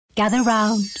Gather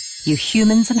round, you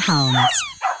humans and hounds.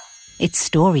 It's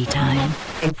story time.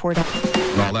 Important.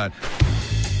 All that.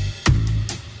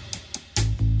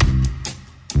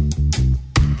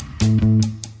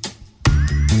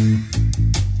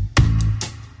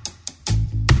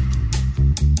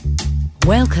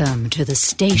 Welcome to the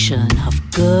station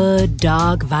of good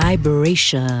dog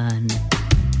vibration.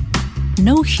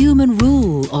 No human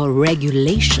rule or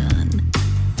regulation.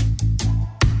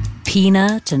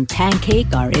 Peanut and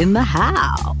Pancake are in the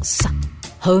house.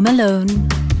 Home alone,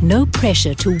 no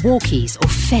pressure to walkies or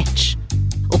fetch,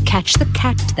 or catch the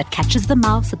cat that catches the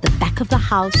mouse at the back of the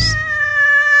house.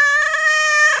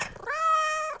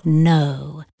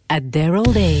 No, at their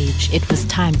old age, it was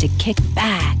time to kick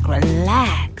back,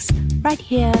 relax, right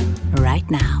here,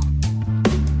 right now.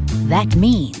 That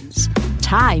means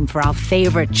time for our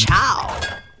favorite chow.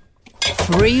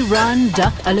 Free-run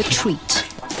duck a la treat.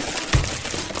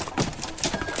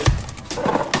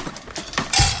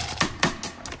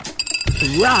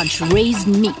 Ranch-raised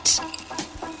meat.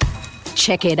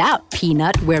 Check it out,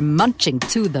 Peanut. We're munching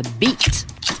to the beat.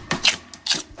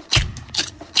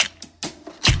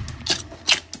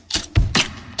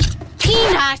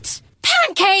 Peanut!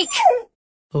 Pancake!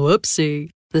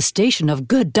 Whoopsie. The station of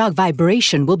good dog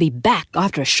vibration will be back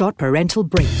after a short parental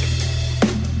break.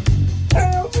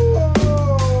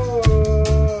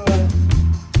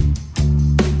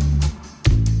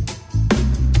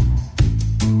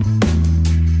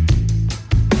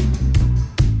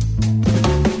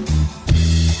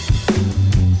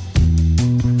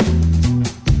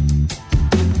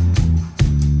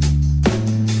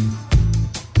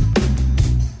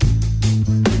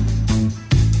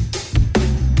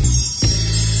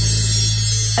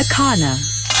 Akana.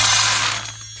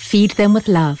 Feed them with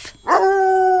love.